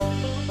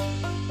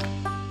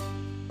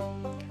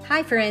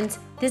Hi friends,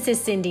 this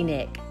is Cindy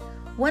Nick.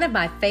 One of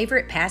my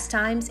favorite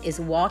pastimes is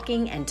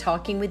walking and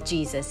talking with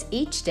Jesus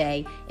each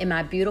day in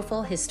my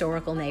beautiful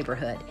historical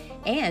neighborhood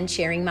and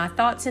sharing my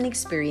thoughts and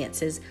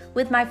experiences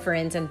with my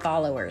friends and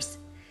followers.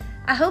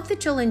 I hope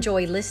that you'll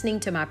enjoy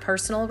listening to my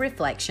personal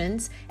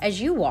reflections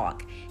as you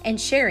walk and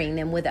sharing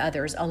them with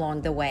others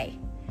along the way.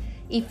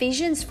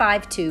 Ephesians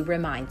 5:2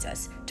 reminds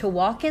us to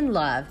walk in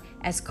love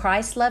as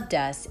Christ loved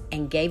us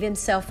and gave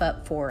himself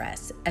up for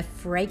us, a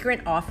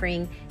fragrant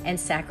offering and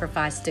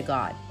sacrifice to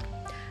God.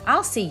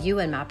 I'll see you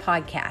in my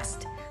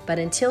podcast, but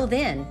until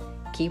then,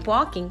 keep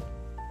walking.